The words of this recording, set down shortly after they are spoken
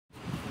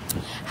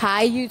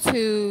Hi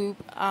YouTube,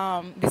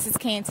 this is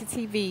Canty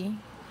TV.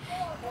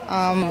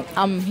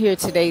 I'm here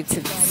today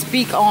to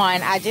speak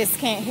on, I just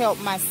can't help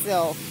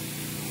myself,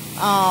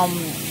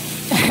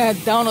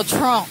 Donald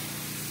Trump.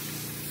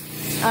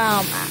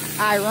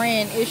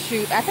 Iran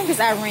issued, I think it's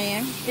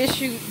Iran,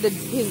 issued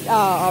his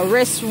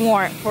arrest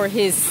warrant for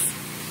his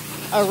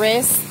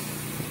arrest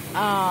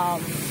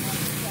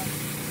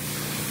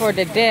for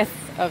the death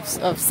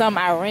of some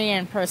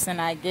Iran person,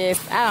 I guess.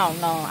 I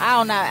don't know.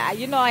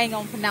 You know I ain't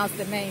gonna pronounce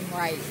the name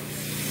right.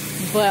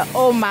 But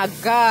oh my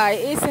God,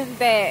 isn't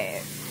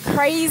that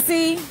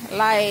crazy?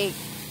 Like,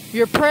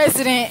 your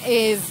president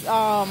is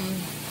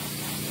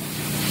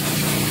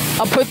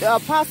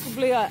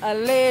possibly a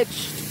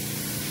alleged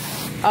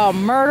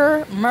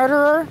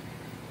murderer,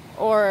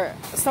 or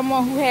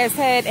someone who has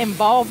had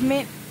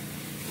involvement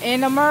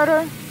in a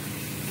murder.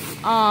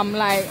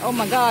 Like, oh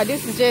my God,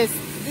 this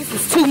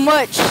is too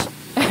much.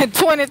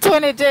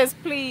 2020,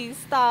 just please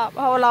stop.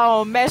 Hold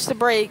on, mash the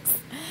brakes.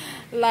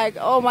 Like,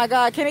 oh my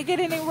God, can it get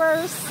any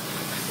worse?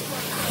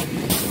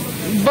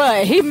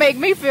 But he make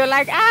me feel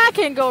like I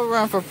can go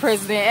run for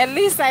president. At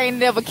least I ain't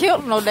never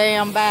killed no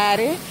damn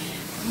body.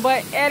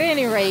 But at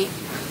any rate,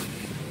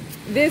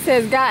 this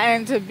has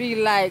gotten to be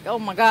like, oh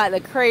my God, the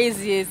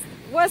craziest.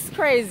 What's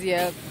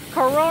crazier,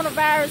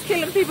 coronavirus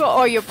killing people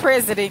or your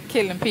president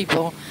killing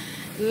people?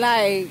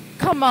 Like,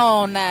 come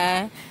on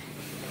now.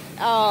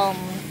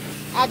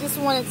 I just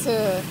wanted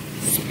to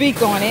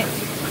speak on it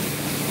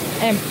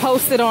and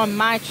post it on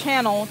my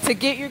channel to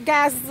get your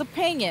guys'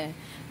 opinion.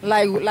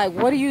 Like,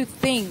 what do you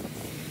think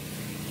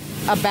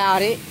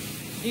about it?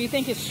 Do you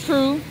think it's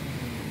true?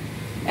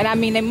 And I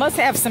mean, they must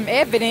have some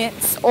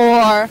evidence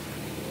or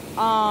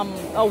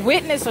a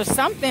witness or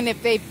something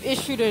if they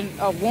issued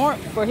a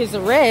warrant for his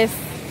arrest.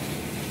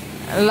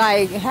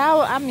 Like, how?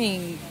 I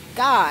mean,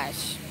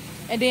 gosh.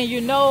 And then,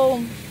 you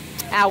know,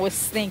 I was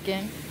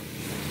thinking,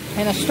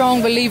 and a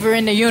strong believer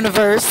in the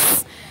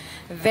universe,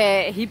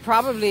 that he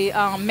probably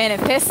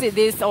manifested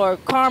this, or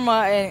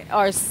karma,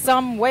 or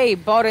some way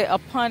brought it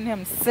upon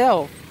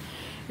himself.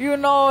 You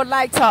know,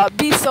 like to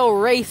be so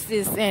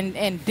racist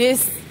and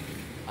diss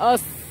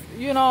us,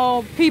 you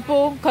know,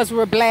 people because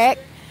we're black,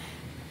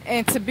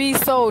 and to be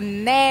so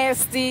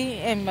nasty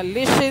and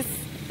malicious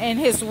in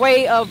his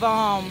way of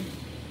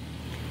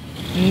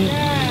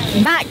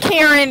not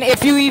caring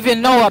if you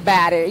even know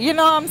about it. You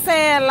know what I'm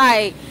saying?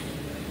 Like,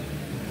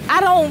 I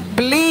don't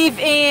believe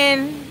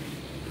in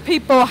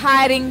people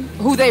hiding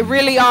who they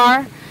really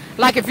are.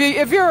 Like, if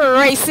you're a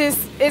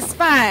racist, it's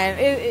fine.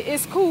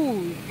 It's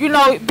cool. You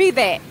know, be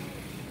that.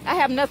 I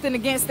have nothing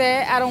against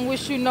that. I don't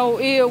wish you no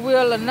ill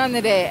will or none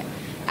of that.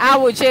 I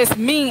would just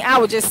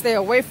stay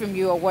away from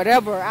you or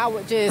whatever. I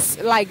would just,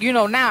 like, you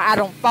know, now I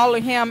don't follow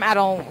him. I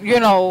don't, you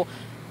know,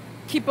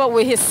 keep up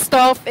with his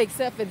stuff,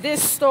 except for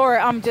this story.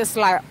 I'm just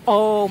like,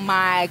 oh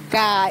my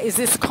God, is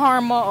this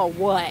karma or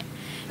what?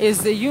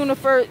 Is the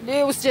universe?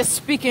 It was just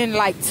speaking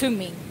like to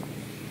me,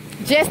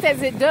 just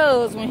as it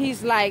does when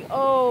he's like,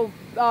 oh,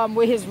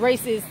 with his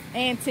racist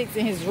antics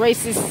and his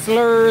racist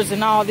slurs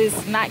and all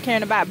this, not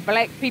caring about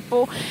black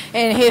people,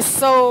 and his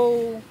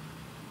so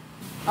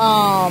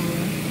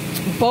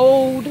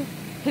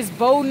his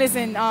boldness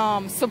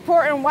and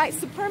supporting white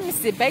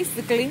supremacy,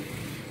 basically.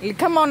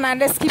 Come on now,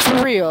 let's keep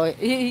it real.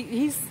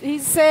 He's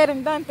said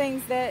and done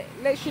things that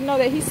lets you know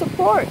that he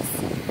supports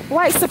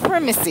white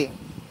supremacy.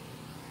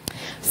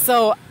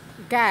 So,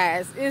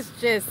 guys, it's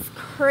just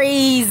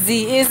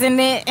crazy, isn't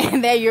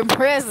it? That your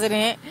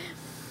president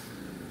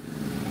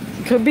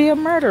could be a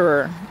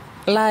murderer.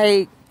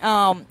 Like,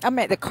 I'm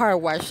at the car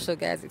wash, so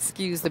guys,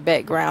 excuse the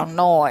background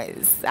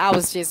noise. I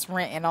was just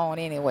ranting on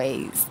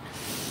anyways.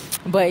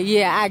 But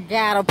yeah, I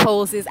gotta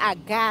post this. I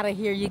gotta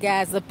hear you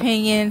guys'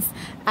 opinions.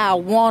 I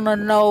wanna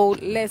know.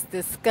 Let's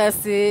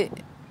discuss it.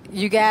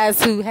 You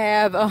guys who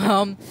have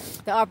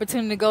the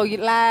opportunity to go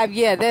live,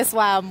 yeah, that's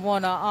why I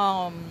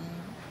wanna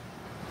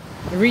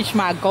reach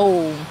my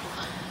goal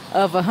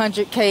of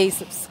 100K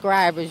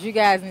subscribers. You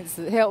guys need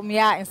to help me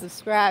out and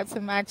subscribe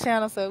to my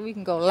channel so we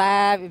can go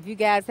live. If you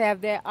guys have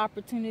that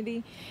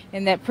opportunity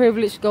and that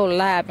privilege, go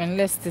live and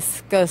let's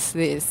discuss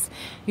this.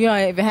 You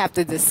don't even have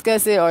to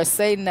discuss it or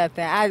say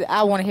nothing.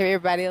 I want to hear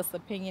everybody else's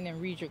opinion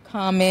and read your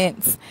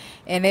comments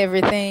and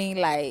everything.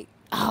 Like,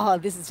 oh,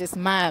 this is just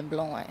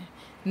mind-blowing.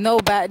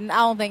 Nobody, I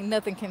don't think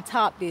nothing can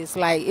top this.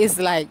 Like, it's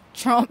like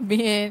Trump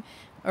being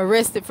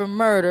arrested for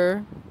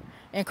murder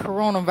and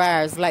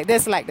coronavirus. Like,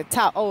 that's like the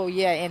top. Oh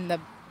yeah, and the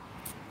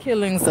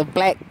killings of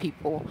black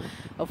people,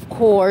 of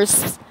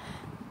course.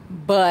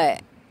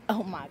 But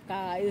oh my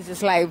God, it's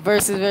just like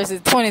versus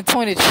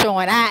 2020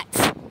 showing out.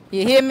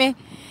 You hear me?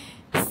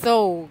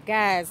 So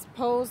guys,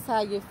 post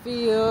how you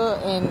feel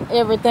and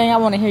everything. I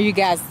want to hear you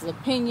guys'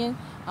 opinion.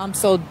 I'm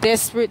so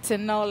desperate to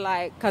know,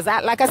 like, cause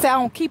like I said, I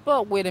don't keep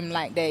up with him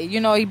like that. You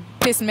know, he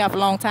pissed me off a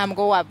long time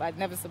ago. I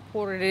never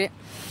supported it.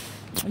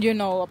 You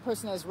know, a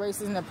person that's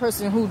racist and a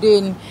person who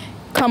didn't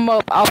come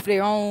up off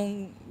their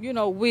own, you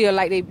know, will,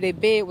 like their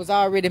bed was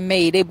already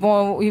made. He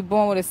born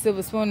with a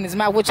silver spoon in his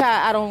mouth, which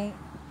I don't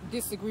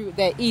disagree with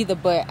that either,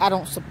 but I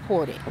don't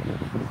support it.